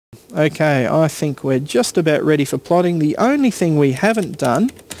Okay, I think we're just about ready for plotting. The only thing we haven't done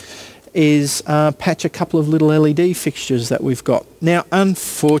is patch a couple of little LED fixtures that we've got. Now,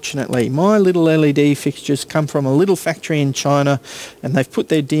 unfortunately, my little LED fixtures come from a little factory in China, and they've put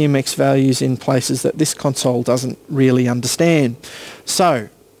their DMX values in places that this console doesn't really understand. So,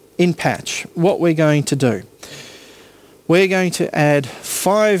 in patch, what we're going to do, we're going to add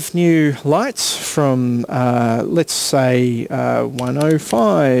 5 new lights from, let's say,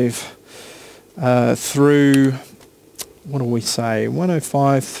 105 through, what do we say,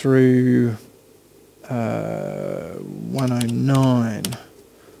 105 through 109.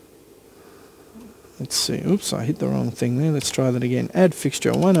 Let's see, oops, I hit the wrong thing there. Let's try that again. Add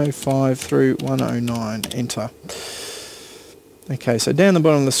fixture 105 through 109, enter. Okay, so down the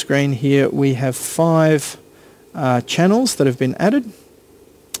bottom of the screen here we have 5 channels that have been added.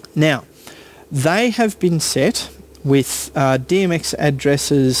 Now, they have been set with DMX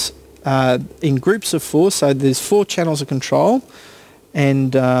addresses in groups of 4, so there's 4 channels of control,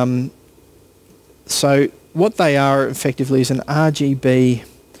 and so what they are effectively is an RGB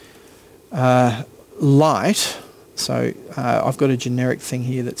light. So I've got a generic thing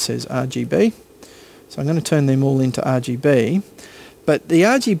here that says RGB, so I'm going to turn them all into RGB, but the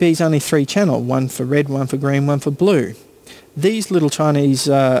RGB is only 3 channel, one for red, one for green, one for blue. These little Chinese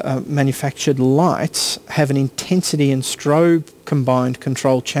manufactured lights have an intensity and strobe combined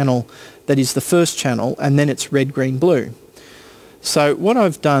control channel that is the first channel, and then it's red, green, blue. So what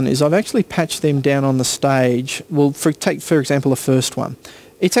I've done is I've actually patched them down on the stage. Well, take for example the first one.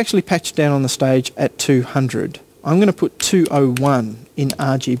 It's actually patched down on the stage at 200. I'm going to put 201 in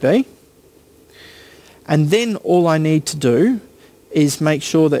RGB, and then all I need to do is make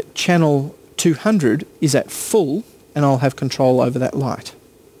sure that channel 200 is at full, and I'll have control over that light.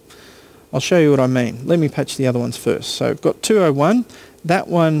 I'll show you what I mean. Let me patch the other ones first. So I've got 201. That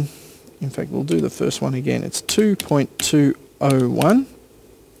one, in fact, we'll do the first one again. It's 2.201.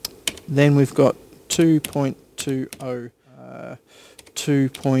 Then we've got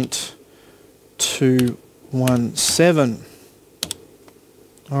 2.217.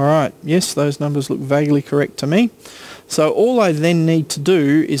 All right, yes, those numbers look vaguely correct to me. So all I then need to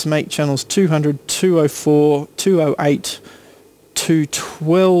do is make channels 200, 204, 208,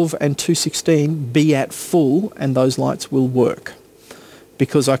 212 and 216 be at full, and those lights will work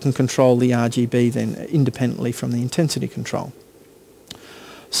because I can control the RGB then independently from the intensity control.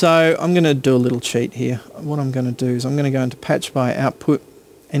 So I'm going to do a little cheat here. What I'm going to do is I'm going to go into patch by output,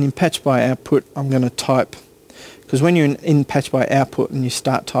 and in patch by output I'm going to type, because when you're in patch by output and you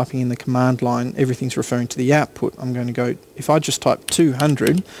start typing in the command line, everything's referring to the output. I'm going to go, if I just type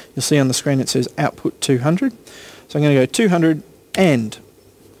 200, you'll see on the screen it says output 200. So I'm going to go 200 and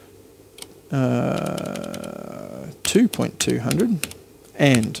 2.200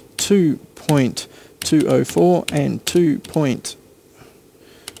 and 2.204 and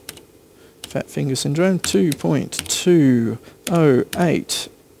 2.fat finger syndrome, 2.208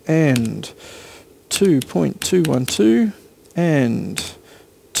 and 2.212 and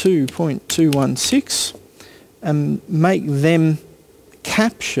 2.216, and make them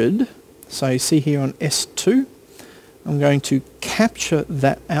captured. So you see here on S2, I'm going to capture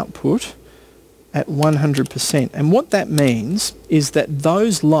that output at 100%. And what that means is that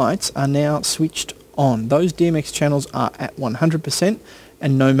those lights are now switched on. Those DMX channels are at 100%,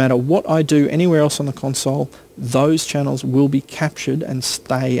 and no matter what I do anywhere else on the console, those channels will be captured and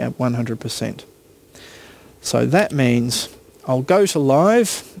stay at 100%. So that means I'll go to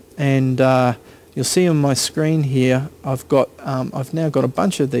live, and you'll see on my screen here I've now got a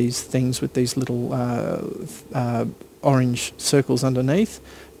bunch of these things with these little orange circles underneath.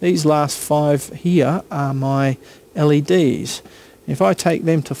 These last 5 here are my LEDs. If I take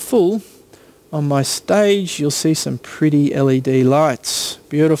them to full on my stage, you'll see some pretty LED lights.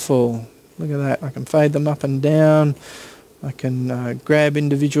 Beautiful. Look at that. I can fade them up and down. I can grab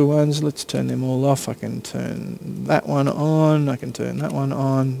individual ones. Let's turn them all off. I can turn that one on. I can turn that one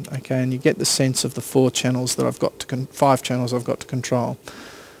on. Okay, and you get the sense of the 4 channels that I've got to 5 channels I've got to control.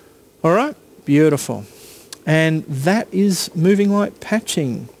 All right, beautiful. And that is moving light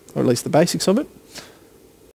patching, or at least the basics of it.